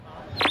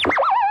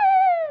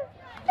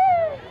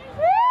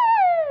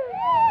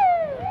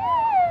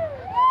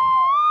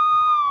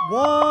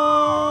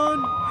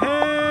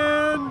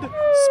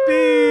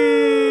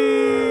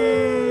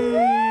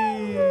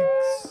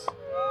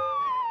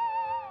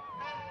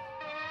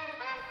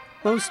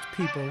most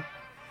people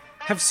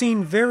have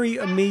seen very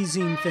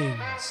amazing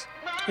things.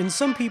 And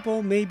some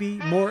people maybe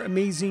more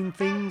amazing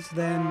things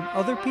than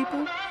other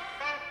people.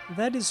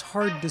 That is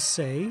hard to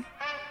say.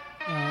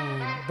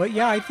 But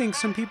yeah, I think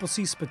some people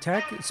see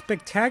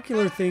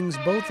spectacular things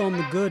both on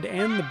the good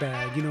and the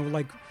bad. You know,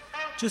 like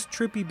just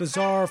trippy,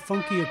 bizarre,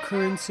 funky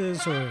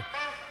occurrences, or,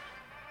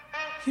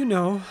 you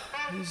know,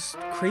 these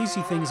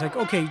crazy things like,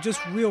 okay,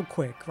 just real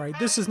quick, right?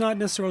 This is not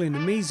necessarily an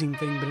amazing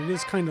thing, but it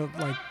is kind of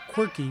like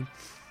quirky.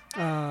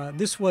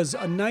 This was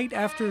a night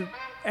after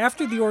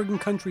the Oregon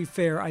Country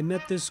Fair. I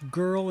met this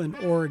girl in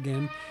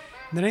Oregon,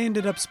 and then I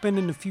ended up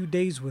spending a few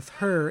days with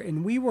her,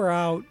 and we were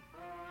out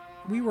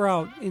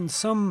in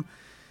some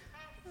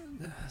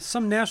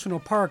national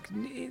park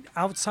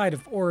outside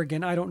of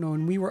Oregon, I don't know,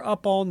 and we were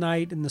up all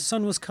night, and the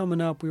sun was coming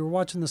up. We were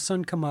watching the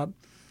sun come up,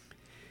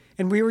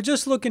 and we were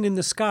just looking in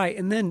the sky,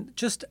 and then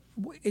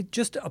it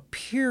just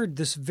appeared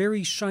this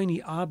very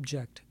shiny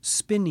object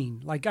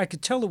spinning. Like I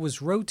could tell it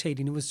was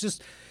rotating. It was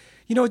just,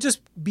 you know, it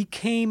just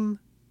became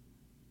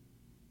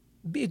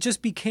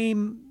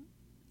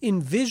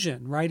in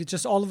vision, right? It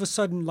just all of a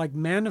sudden like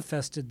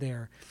manifested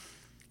there.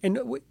 And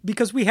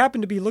because we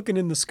happened to be looking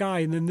in the sky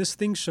and then this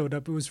thing showed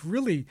up, it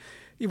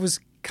was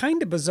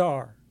kind of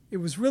bizarre. It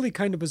was really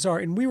kind of bizarre.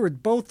 And we were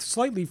both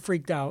slightly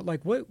freaked out.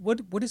 Like,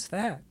 what is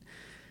that?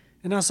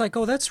 And I was like,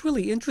 oh, that's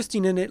really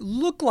interesting. And it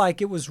looked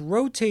like it was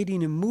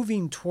rotating and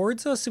moving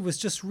towards us. It was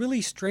just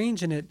really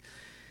strange. And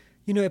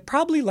it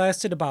probably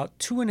lasted about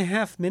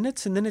 2.5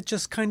 minutes. And then it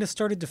just kind of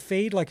started to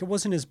fade. Like it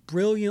wasn't as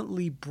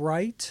brilliantly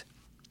bright.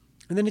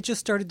 And then it just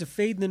started to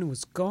fade and then it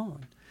was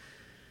gone.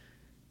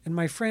 And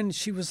my friend,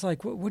 she was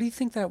like, what do you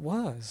think that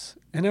was?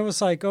 And I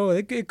was like, oh,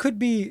 it could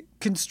be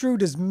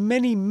construed as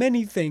many,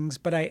 many things,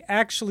 but I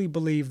actually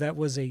believe that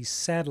was a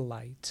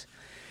satellite.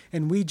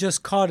 And we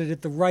just caught it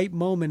at the right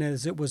moment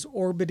as it was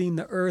orbiting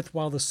the Earth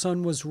while the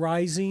sun was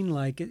rising.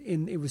 Like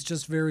it was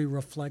just very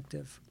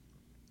reflective.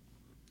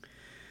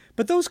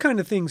 But those kind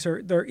of things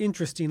they're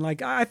interesting.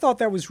 Like I thought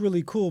that was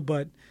really cool,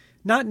 but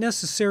not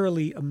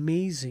necessarily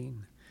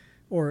amazing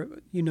or,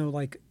 you know,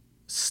 like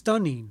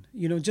stunning.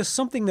 You know, just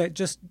something that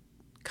just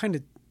kind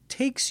of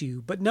takes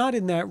you, but not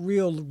in that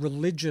real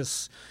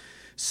religious,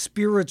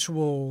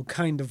 spiritual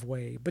kind of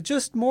way, but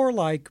just more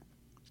like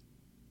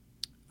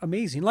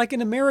amazing. Like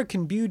in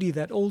American Beauty,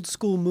 that old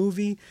school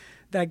movie,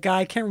 that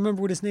guy, I can't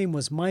remember what his name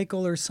was,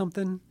 Michael or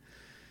something.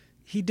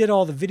 He did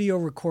all the video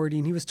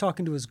recording. He was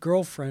talking to his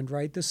girlfriend,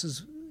 right? This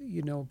is,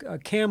 you know, a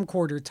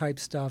camcorder type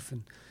stuff.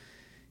 And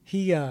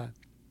he,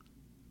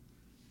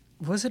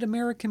 was it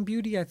American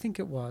Beauty? I think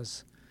it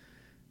was.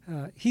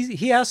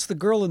 He asked the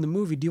girl in the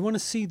movie, do you want to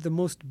see the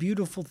most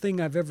beautiful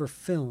thing I've ever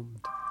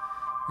filmed?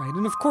 Right?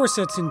 And of course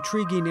that's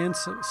intriguing and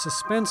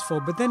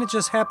suspenseful, but then it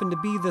just happened to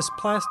be this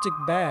plastic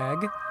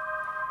bag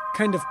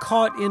kind of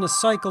caught in a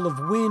cycle of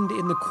wind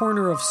in the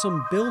corner of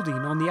some building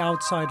on the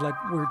outside, like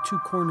where two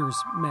corners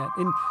met.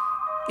 And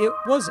it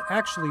was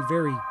actually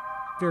very,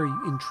 very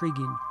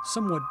intriguing,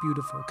 somewhat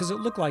beautiful, because it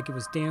looked like it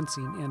was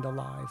dancing and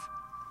alive.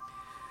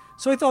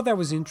 So I thought that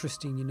was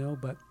interesting, you know,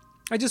 but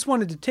I just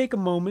wanted to take a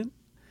moment,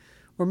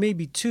 or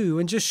maybe two,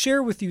 and just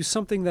share with you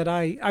something that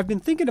I've been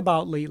thinking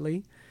about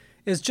lately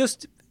is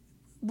just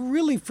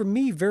really, for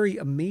me, very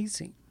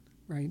amazing,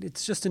 right?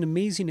 It's just an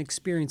amazing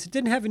experience. It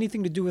didn't have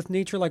anything to do with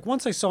nature. Like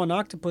once I saw an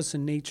octopus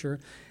in nature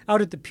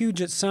out at the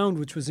Puget Sound,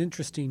 which was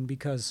interesting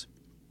because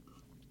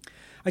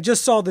I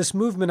just saw this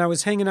movement. I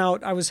was hanging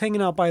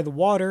out by the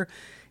water,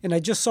 and I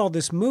just saw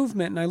this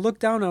movement, and I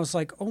looked down, and I was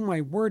like, oh my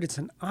word, it's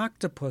an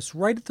octopus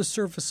right at the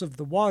surface of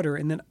the water.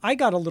 And then I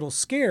got a little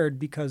scared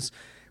because,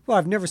 well,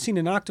 I've never seen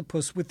an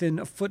octopus within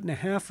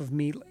 1.5 feet of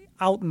me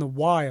out in the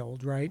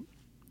wild, right?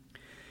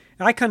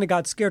 And I kind of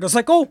got scared. I was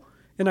like, oh,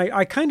 and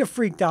I kind of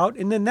freaked out.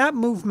 And then that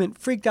movement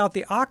freaked out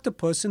the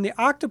octopus, and the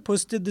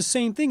octopus did the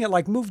same thing. It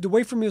like moved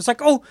away from me. It was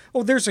like, oh,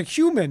 there's a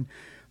human,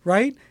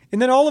 right?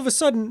 And then all of a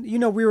sudden, you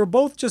know, we were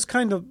both just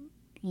kind of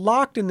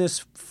locked in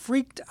this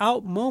freaked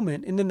out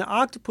moment. And then the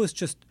octopus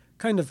just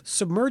kind of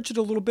submerged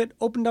a little bit,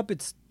 opened up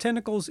its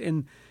tentacles,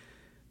 and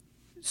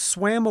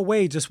swam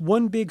away, just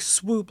one big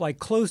swoop, like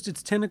closed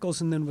its tentacles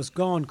and then was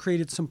gone,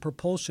 created some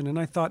propulsion. And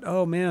I thought,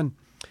 oh man,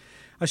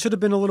 I should have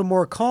been a little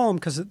more calm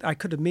because I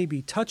could have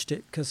maybe touched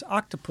it, because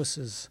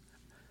octopuses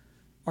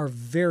are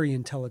very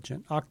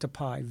intelligent.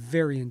 Octopi,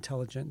 very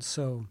intelligent.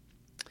 So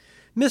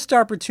missed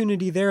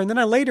opportunity there. And then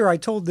I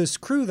told this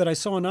crew that I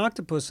saw an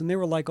octopus, and they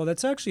were like, oh,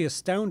 that's actually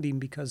astounding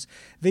because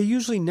they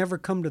usually never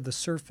come to the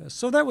surface.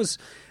 So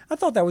I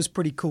thought that was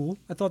pretty cool.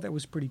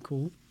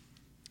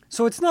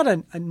 So it's not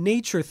a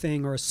nature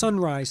thing or a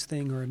sunrise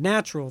thing or a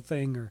natural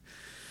thing or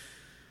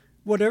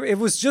whatever. It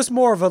was just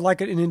more of an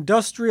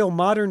industrial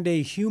modern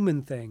day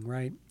human thing,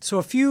 right?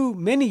 So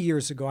many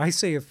years ago, I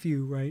say a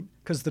few, right?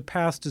 Because the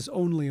past is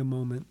only a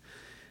moment.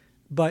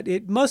 But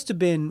it must have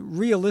been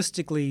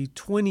realistically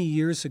 20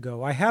 years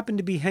ago. I happened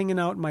to be hanging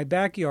out in my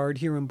backyard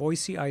here in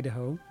Boise,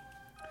 Idaho,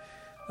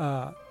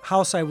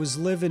 house I was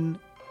living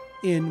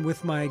in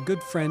with my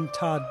good friend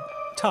Todd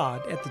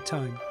at the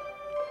time.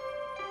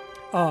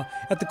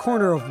 at the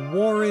corner of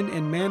Warren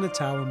and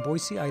Manitow in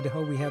Boise,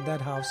 Idaho. We had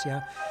that house,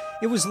 yeah.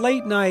 It was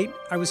late night.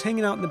 I was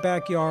hanging out in the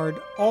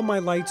backyard. All my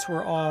lights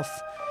were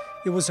off.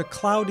 It was a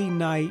cloudy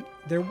night.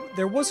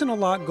 There wasn't a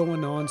lot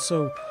going on,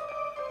 so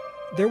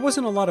there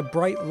wasn't a lot of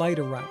bright light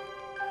around.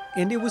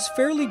 And it was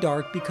fairly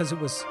dark because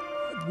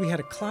we had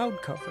a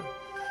cloud cover.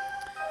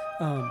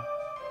 And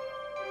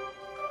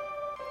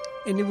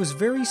it was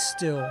very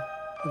still.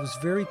 It was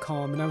very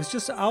calm. And I was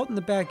just out in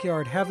the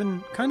backyard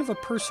having kind of a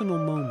personal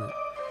moment.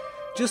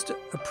 Just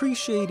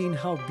appreciating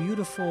how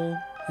beautiful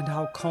and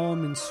how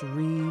calm and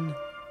serene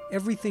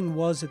everything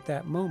was at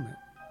that moment.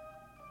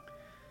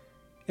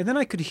 And then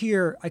I could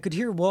hear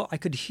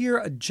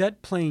a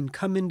jet plane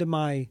come into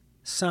my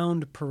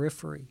sound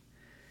periphery.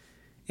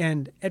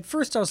 And at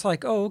first I was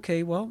like, oh,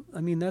 okay, well,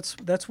 I mean,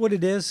 that's what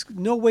it is.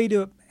 No way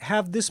to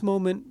have this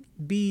moment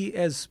be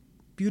as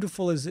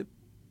beautiful as it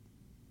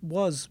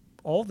was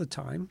all the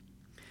time.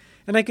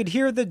 And I could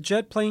hear the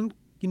jet plane,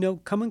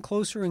 coming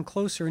closer and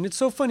closer. And it's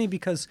so funny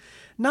because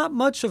not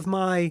much of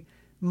my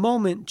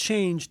moment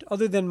changed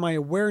other than my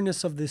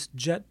awareness of this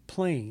jet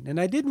plane. And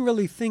I didn't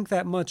really think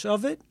that much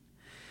of it,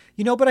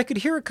 but I could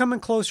hear it coming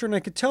closer and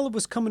I could tell it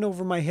was coming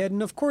over my head.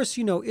 And of course,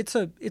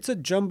 it's a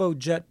jumbo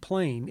jet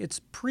plane.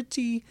 It's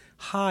pretty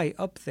high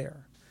up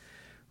there,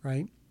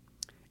 right?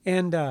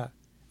 And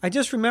I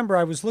just remember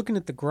I was looking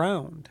at the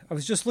ground. I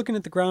was just looking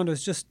at the ground. I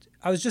was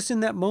just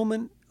in that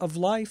moment of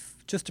life,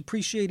 just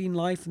appreciating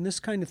life and this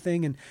kind of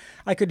thing. And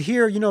I could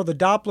hear, the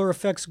Doppler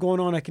effects going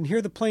on. I can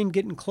hear the plane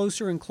getting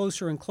closer and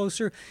closer and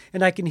closer.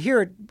 And I can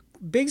hear it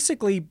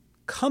basically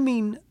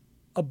coming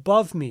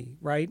above me,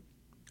 right?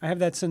 I have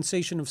that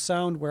sensation of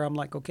sound where I'm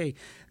like, okay,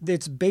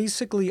 it's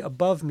basically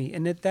above me.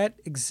 And at that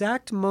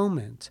exact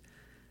moment,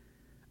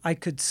 I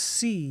could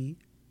see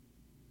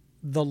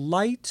the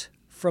light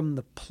from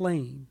the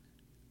plane,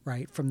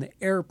 right, from the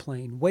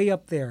airplane way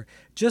up there.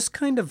 Just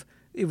kind of,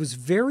 it was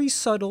very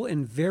subtle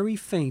and very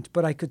faint,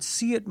 but I could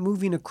see it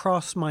moving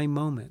across my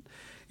moment.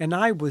 And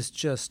I was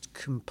just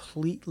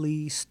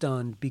completely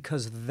stunned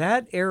because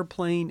that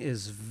airplane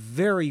is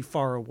very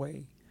far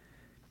away.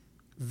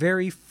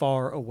 Very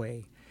far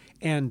away.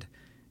 And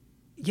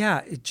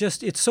yeah,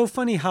 it's so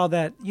funny how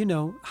that,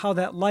 how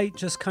that light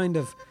just kind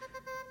of,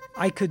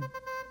 I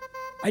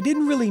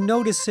didn't really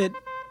notice it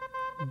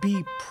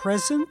be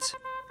present.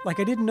 Like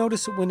I didn't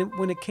notice it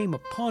when it came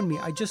upon me.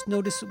 I just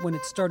noticed it when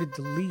it started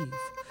to leave.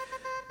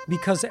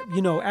 Because,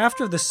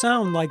 after the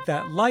sound, like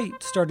that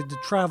light started to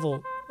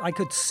travel, I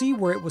could see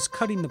where it was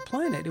cutting the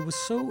planet. I was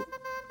stunned.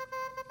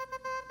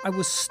 I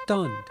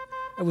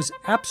was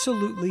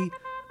absolutely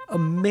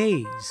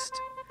amazed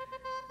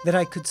that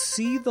I could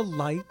see the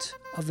light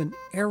of an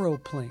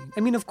aeroplane. I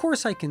mean, of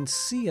course I can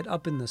see it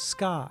up in the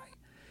sky,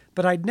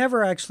 but I'd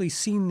never actually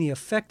seen the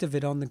effect of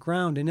it on the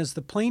ground. And as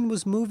the plane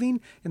was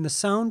moving and the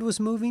sound was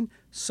moving,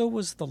 so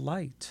was the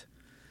light.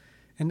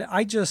 And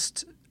I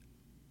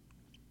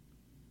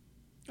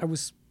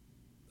was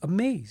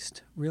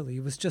amazed, really.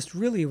 It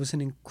was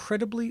an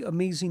incredibly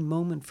amazing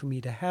moment for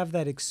me to have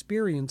that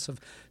experience of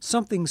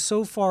something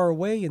so far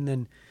away and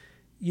then,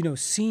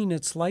 seeing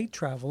its light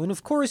travel. And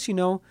of course,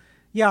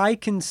 I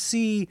can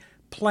see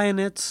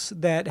planets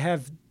that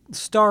have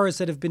stars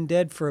that have been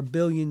dead for 1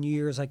 billion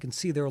years. I can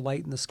see their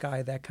light in the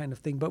sky, that kind of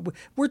thing. But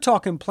we're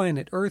talking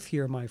planet Earth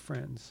here, my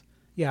friends.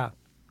 Yeah.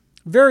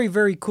 Very,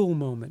 very cool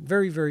moment.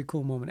 Very, very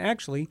cool moment.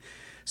 Actually,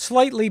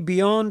 slightly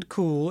beyond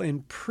cool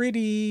and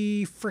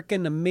pretty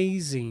freaking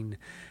amazing,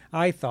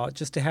 I thought,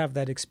 just to have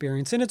that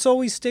experience. And it's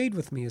always stayed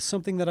with me as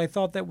something that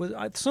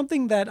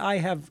I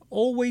have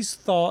always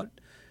thought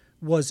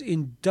was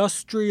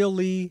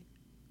industrially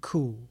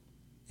cool.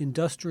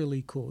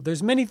 Industrially cool.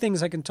 There's many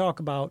things I can talk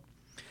about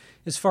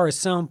as far as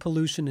sound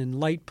pollution and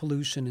light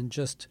pollution and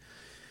just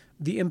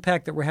the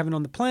impact that we're having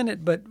on the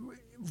planet. But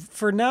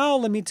for now,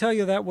 let me tell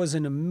you, that was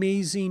an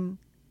amazing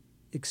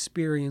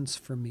experience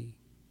for me.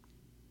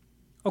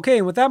 Okay,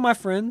 and with that, my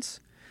friends,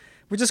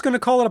 we're just going to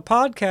call it a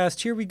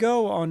podcast. Here we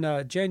go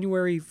on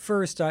January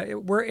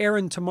 1st. We're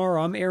airing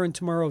tomorrow. I'm airing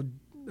tomorrow,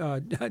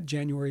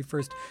 January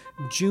 1st,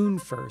 June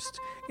 1st.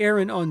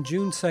 Airing on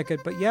June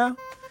 2nd. But yeah,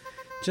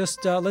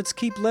 just let's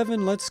keep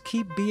living, let's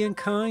keep being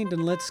kind,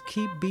 and let's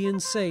keep being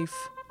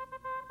safe.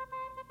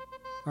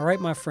 All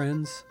right, my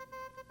friends.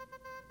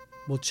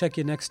 We'll check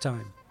you next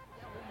time.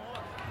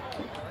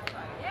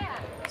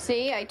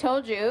 See, I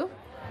told you.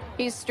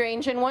 He's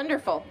strange and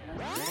wonderful.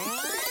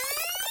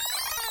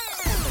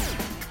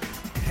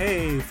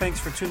 Hey, thanks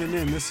for tuning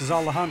in. This is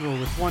Alejandro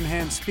with One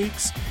Hand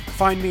Speaks.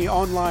 Find me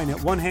online at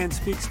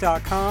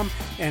onehandspeaks.com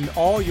and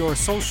all your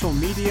social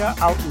media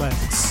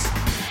outlets.